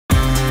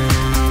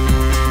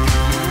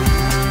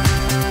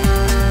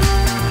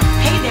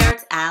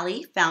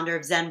Kelly, founder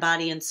of Zen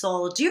Body and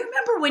Soul. Do you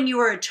remember when you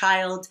were a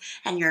child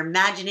and your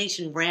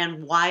imagination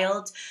ran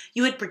wild?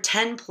 You would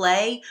pretend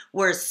play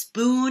where a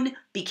spoon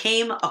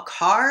became a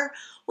car?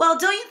 Well,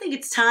 don't you think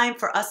it's time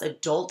for us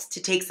adults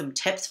to take some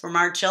tips from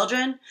our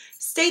children?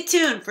 Stay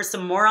tuned for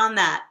some more on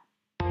that.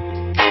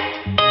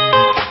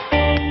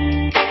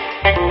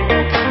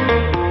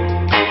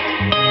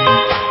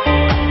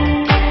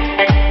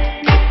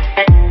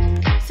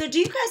 So do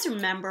you guys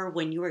remember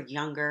when you were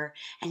younger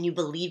and you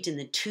believed in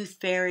the tooth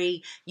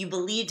fairy, you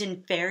believed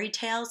in fairy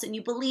tales, and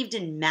you believed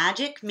in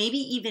magic, maybe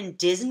even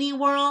Disney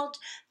World,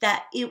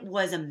 that it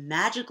was a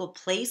magical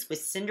place with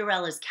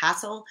Cinderella's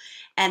castle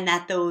and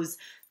that those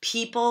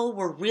people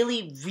were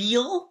really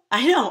real?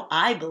 I know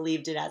I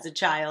believed it as a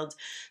child.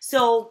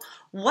 So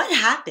what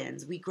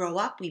happens? We grow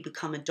up, we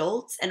become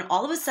adults, and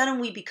all of a sudden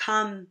we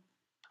become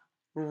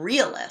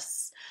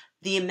realists.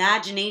 The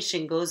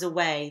imagination goes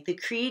away. The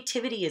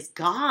creativity is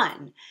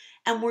gone.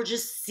 And we're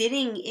just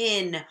sitting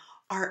in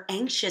our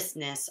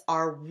anxiousness,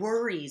 our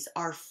worries,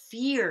 our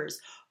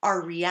fears,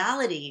 our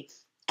reality.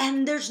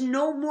 And there's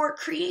no more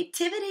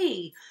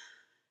creativity.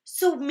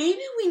 So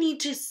maybe we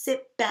need to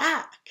sit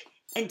back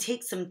and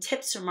take some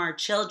tips from our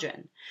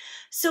children.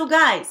 So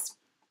guys,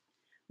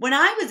 when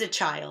I was a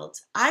child,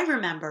 I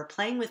remember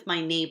playing with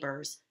my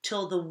neighbors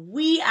till the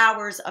wee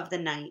hours of the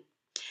night.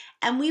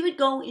 And we would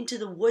go into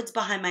the woods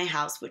behind my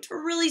house, which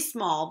were really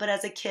small, but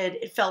as a kid,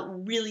 it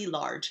felt really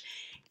large.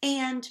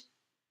 And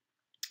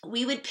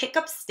we would pick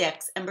up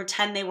sticks and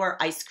pretend they were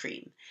ice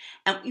cream.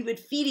 And we would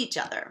feed each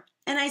other.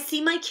 And I see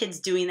my kids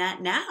doing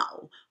that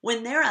now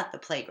when they're at the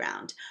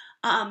playground.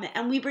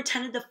 And we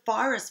pretended the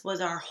forest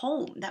was our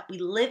home, that we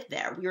lived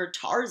there. We were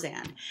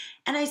Tarzan.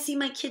 And I see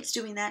my kids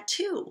doing that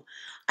too.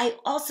 I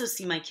also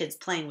see my kids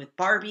playing with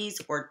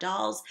Barbies or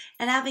dolls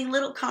and having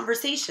little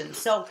conversations.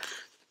 So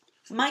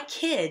my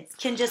kids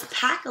can just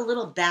pack a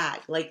little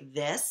bag like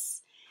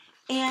this.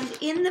 And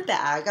in the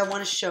bag, I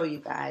want to show you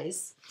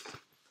guys,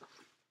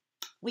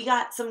 we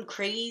got some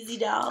crazy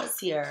dolls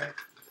here.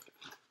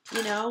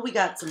 You know, we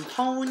got some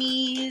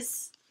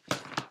ponies.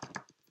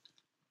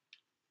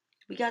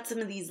 We got some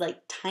of these like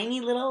tiny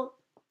little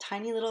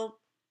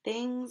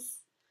things.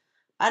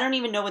 I don't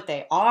even know what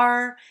they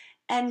are.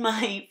 And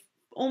my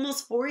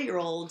almost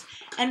 4-year-old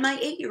and my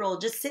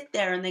 8-year-old just sit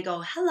there and they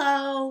go,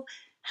 hello.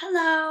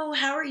 Hello,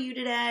 how are you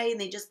today? And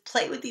they just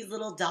play with these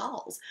little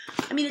dolls.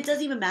 I mean, it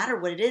doesn't even matter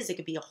what it is. It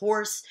could be a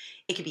horse.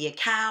 It could be a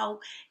cow.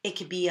 It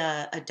could be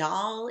a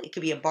doll. It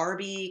could be a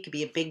Barbie. It could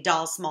be a big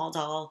doll, small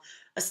doll,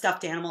 a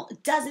stuffed animal.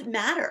 It doesn't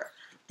matter.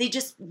 They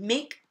just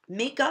make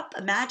up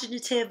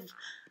imaginative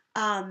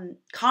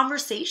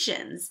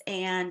conversations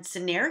and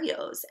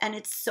scenarios. And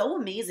it's so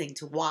amazing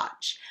to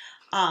watch.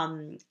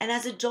 And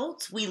as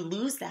adults, we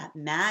lose that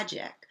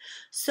magic.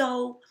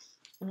 So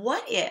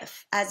what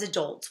if, as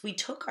adults, we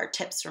took our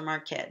tips from our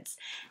kids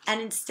and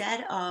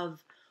instead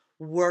of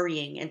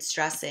worrying and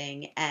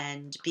stressing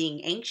and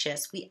being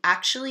anxious, we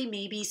actually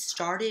maybe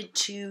started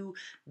to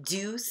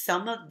do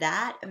some of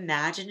that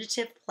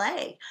imaginative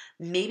play?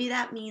 Maybe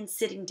that means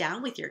sitting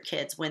down with your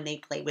kids when they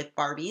play with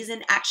Barbies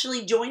and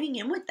actually joining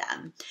in with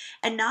them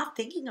and not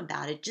thinking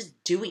about it,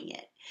 just doing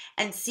it.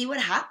 And see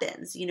what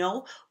happens. You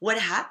know, what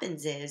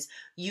happens is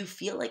you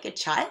feel like a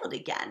child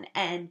again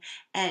and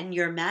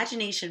your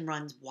imagination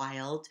runs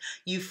wild.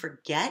 You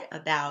forget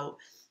about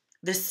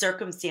the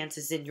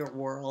circumstances in your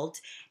world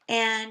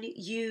and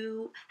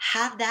you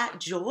have that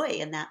joy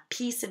and that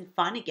peace and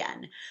fun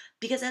again.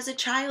 Because as a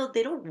child,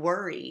 they don't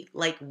worry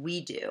like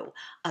we do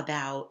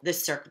about the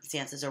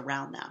circumstances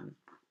around them.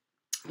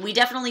 We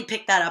definitely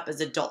pick that up as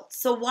adults.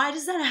 So why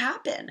does that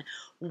happen?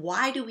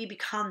 Why do we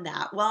become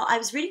that? Well, I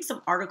was reading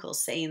some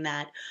articles saying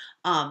that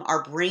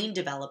our brain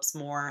develops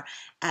more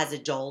as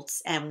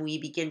adults and we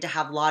begin to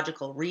have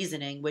logical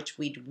reasoning, which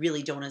we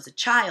really don't as a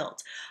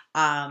child.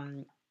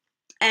 And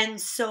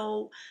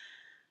so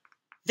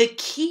the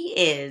key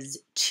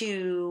is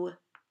to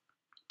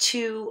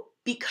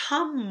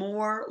become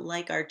more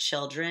like our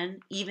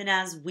children, even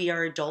as we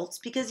are adults,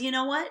 because you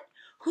know what?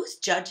 Who's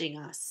judging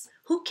us?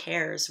 Who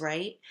cares,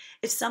 right?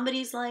 If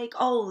somebody's like,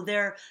 oh,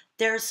 they're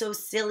so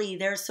silly,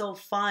 they're so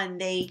fun,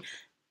 they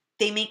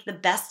make the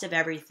best of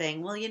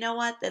everything. Well, you know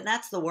what? Then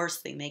that's the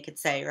worst thing they could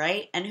say,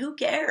 right? And who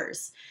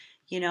cares?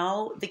 You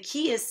know, the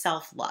key is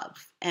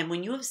self-love. And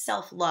when you have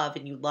self-love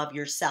and you love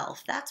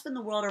yourself, that's when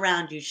the world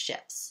around you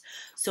shifts.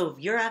 So if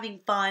you're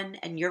having fun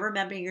and you're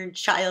remembering your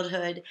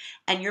childhood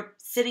and you're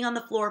sitting on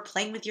the floor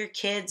playing with your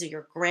kids or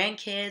your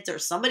grandkids or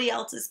somebody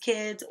else's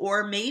kids,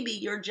 or maybe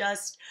you're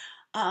just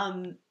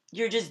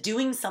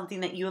doing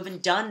something that you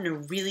haven't done in a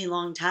really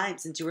long time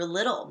since you were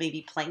little,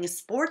 maybe playing a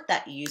sport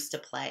that you used to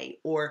play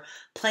or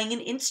playing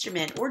an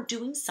instrument or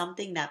doing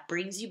something that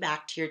brings you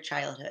back to your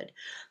childhood.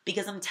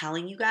 Because I'm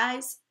telling you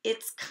guys,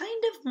 it's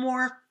kind of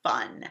more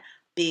fun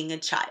being a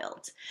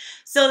child.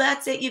 So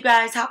that's it, you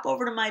guys. Hop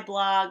over to my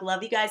blog.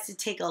 Love you guys to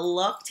take a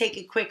look, take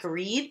a quick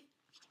read.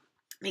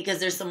 because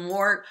there's some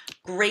more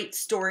great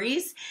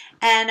stories.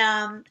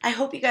 And I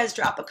hope you guys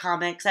drop a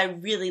comment because I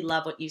really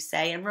love what you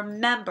say. And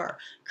remember,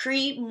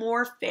 create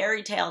more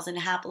fairy tales and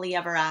happily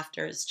ever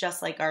afters,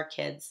 just like our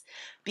kids,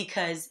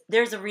 because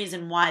there's a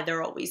reason why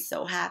they're always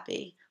so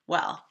happy.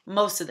 Well,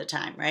 most of the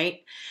time,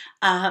 right?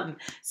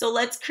 So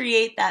let's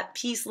create that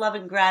peace, love,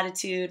 and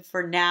gratitude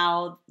for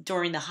now,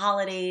 during the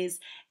holidays,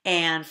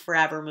 and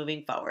forever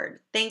moving forward.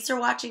 Thanks for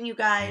watching, you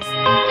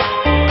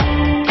guys.